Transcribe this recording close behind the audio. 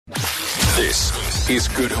This is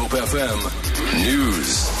Good Hope FM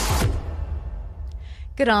News.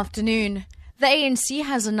 Good afternoon. The ANC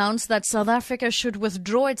has announced that South Africa should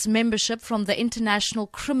withdraw its membership from the International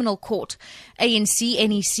Criminal Court. ANC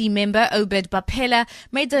NEC member Obed Bapela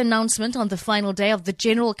made the announcement on the final day of the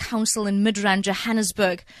General Council in Midrand,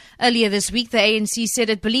 Johannesburg. Earlier this week, the ANC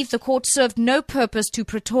said it believed the court served no purpose to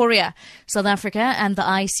Pretoria. South Africa and the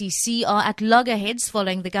ICC are at loggerheads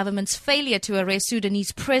following the government's failure to arrest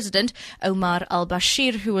Sudanese President Omar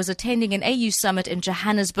al-Bashir, who was attending an AU summit in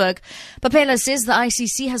Johannesburg. Bapela says the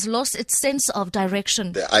ICC has lost its sense of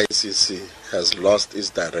direction. The ICC has lost its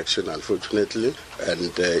direction, unfortunately,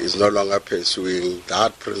 and is no longer pursuing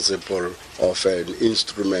that principle of an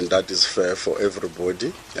instrument that is fair for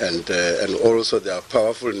everybody. And also there are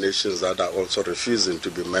powerful nations that are also refusing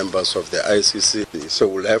to be members of the ICC. So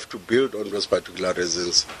we'll have to build on those particular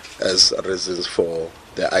reasons as reasons for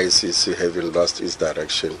the ICC having lost its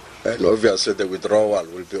direction. And obviously the withdrawal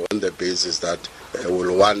will be on the basis that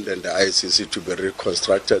we'll want the ICC to be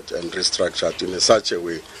reconstructed and restructured in such a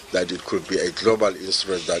way that it could be a global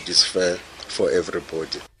instrument that is fair for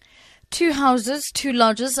everybody. 2 houses, 2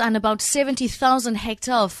 lodges and about 70,000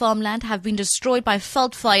 hectares of farmland have been destroyed by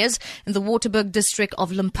veld fires in the Waterberg district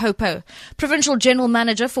of Limpopo. Provincial General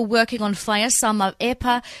Manager for Working on Fire, Sama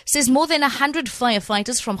Epa, says more than 100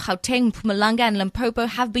 firefighters from Gauteng, Mpumalanga and Limpopo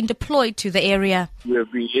have been deployed to the area. We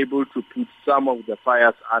have been able to put some of the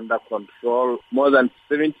fires under control. More than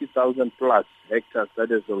 70,000 plus hectares that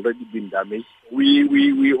has already been damaged.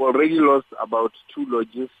 We already lost about 2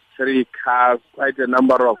 lodges, 3 cars, quite a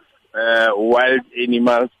number of wild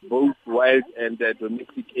animals, both wild and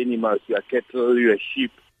domestic animals, your cattle, your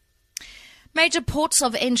sheep. Major ports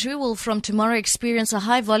of entry will from tomorrow experience a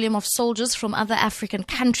high volume of soldiers from other African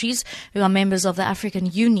countries who are members of the African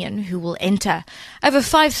Union who will enter. Over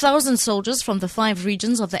 5,000 soldiers from the 5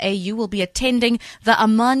 regions of the AU will be attending the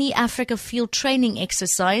Amani Africa Field Training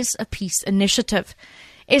Exercise, a peace initiative.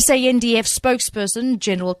 SANDF spokesperson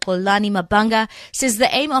General Xolani Mabanga says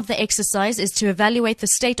the aim of the exercise is to evaluate the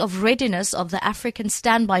state of readiness of the African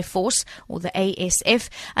Standby Force, or the ASF,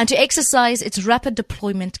 and to exercise its rapid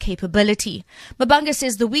deployment capability. Mabanga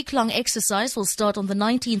says the week-long exercise will start on the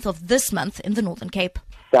 19th of this month in the Northern Cape.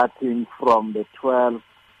 Starting from the 12th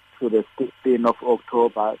to the 16th of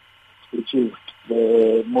October, which is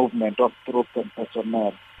the movement of troops and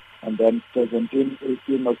personnel. And then 17,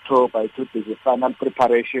 18 October, it will be the final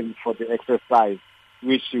preparation for the exercise,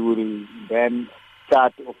 which will then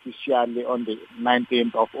start officially on the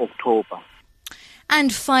 19th of October.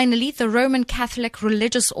 And finally, the Roman Catholic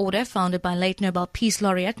religious order, founded by late Nobel Peace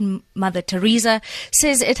Laureate Mother Teresa,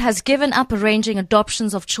 says it has given up arranging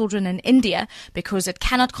adoptions of children in India because it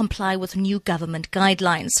cannot comply with new government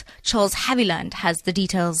guidelines. Charles Haviland has the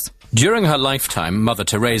details. During her lifetime, Mother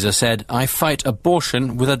Teresa said, "I fight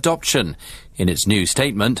abortion with adoption." In its new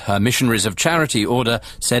statement, her Missionaries of Charity order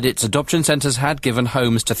said its adoption centres had given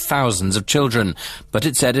homes to thousands of children, but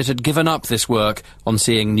it said it had given up this work on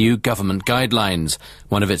seeing new government guidelines.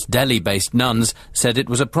 One of its Delhi-based nuns said it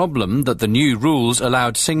was a problem that the new rules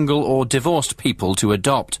allowed single or divorced people to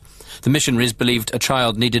adopt. The missionaries believed a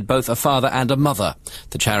child needed both a father and a mother.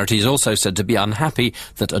 The charity is also said to be unhappy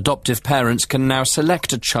that adoptive parents can now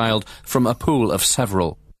select a child from a pool of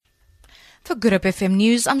several. For Good Hope FM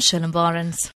News, I'm Shirley Barnes.